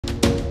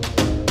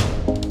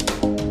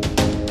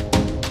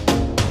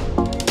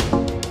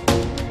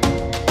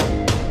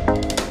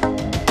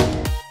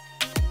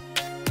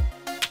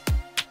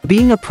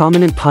Being a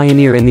prominent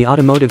pioneer in the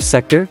automotive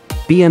sector,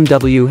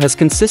 BMW has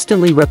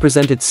consistently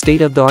represented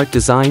state-of-the-art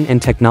design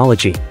and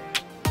technology.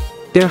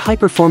 Their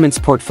high-performance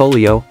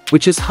portfolio,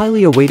 which is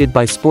highly awaited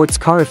by sports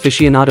car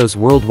aficionados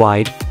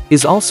worldwide,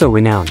 is also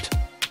renowned.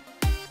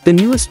 The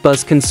newest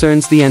buzz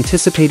concerns the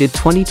anticipated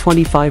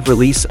 2025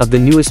 release of the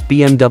newest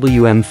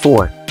BMW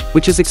M4,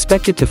 which is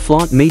expected to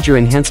flaunt major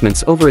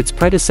enhancements over its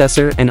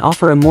predecessor and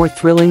offer a more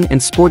thrilling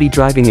and sporty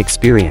driving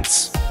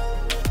experience.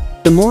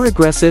 The more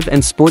aggressive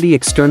and sporty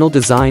external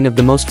design of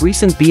the most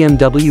recent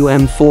BMW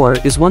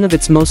M4 is one of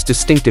its most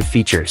distinctive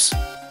features.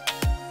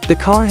 The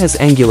car has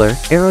angular,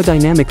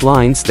 aerodynamic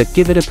lines that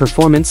give it a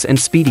performance and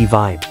speedy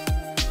vibe.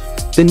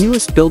 The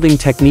newest building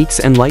techniques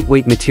and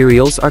lightweight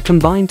materials are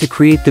combined to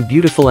create the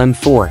beautiful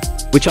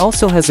M4, which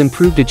also has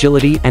improved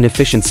agility and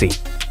efficiency.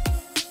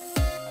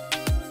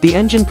 The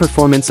engine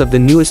performance of the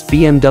newest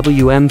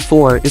BMW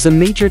M4 is a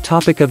major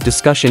topic of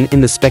discussion in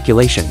the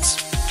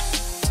speculations.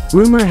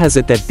 Rumor has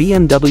it that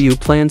BMW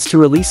plans to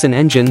release an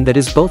engine that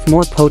is both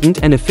more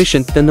potent and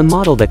efficient than the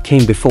model that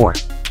came before.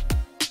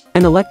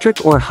 An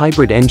electric or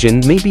hybrid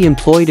engine may be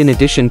employed in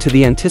addition to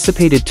the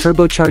anticipated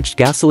turbocharged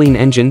gasoline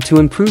engine to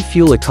improve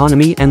fuel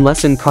economy and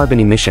lessen carbon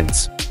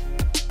emissions.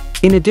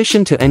 In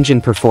addition to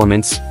engine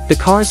performance, the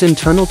car's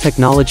internal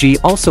technology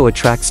also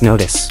attracts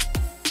notice.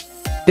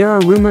 There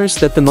are rumors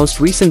that the most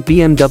recent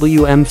BMW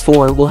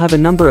M4 will have a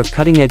number of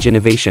cutting-edge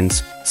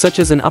innovations, such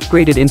as an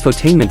upgraded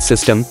infotainment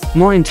system,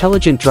 more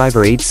intelligent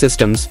driver aid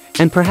systems,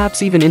 and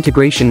perhaps even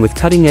integration with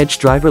cutting-edge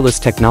driverless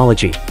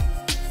technology.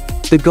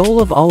 The goal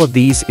of all of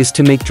these is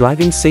to make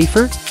driving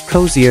safer,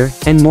 cozier,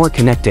 and more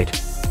connected.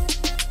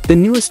 The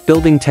newest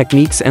building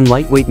techniques and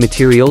lightweight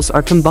materials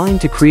are combined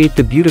to create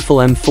the beautiful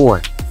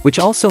M4, which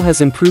also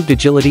has improved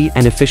agility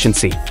and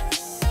efficiency.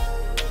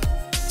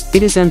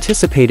 It is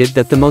anticipated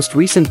that the most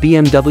recent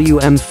BMW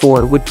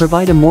M4 would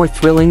provide a more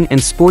thrilling and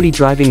sporty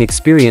driving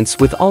experience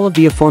with all of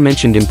the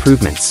aforementioned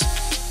improvements.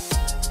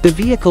 The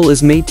vehicle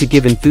is made to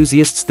give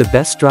enthusiasts the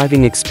best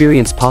driving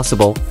experience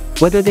possible,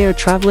 whether they are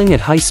traveling at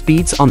high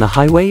speeds on the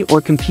highway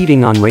or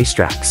competing on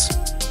racetracks.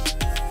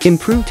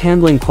 Improved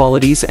handling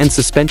qualities and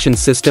suspension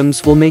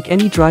systems will make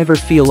any driver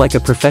feel like a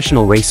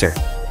professional racer.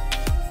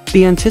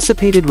 The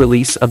anticipated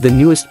release of the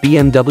newest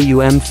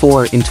BMW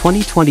M4 in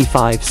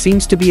 2025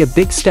 seems to be a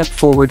big step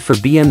forward for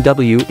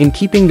BMW in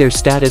keeping their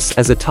status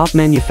as a top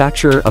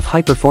manufacturer of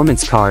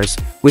high-performance cars,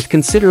 with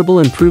considerable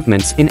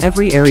improvements in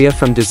every area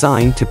from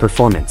design to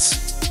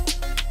performance.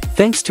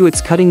 Thanks to its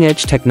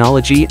cutting-edge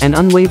technology and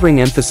unwavering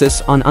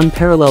emphasis on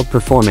unparalleled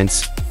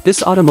performance,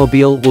 this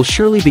automobile will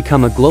surely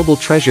become a global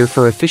treasure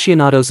for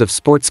aficionados of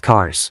sports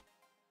cars.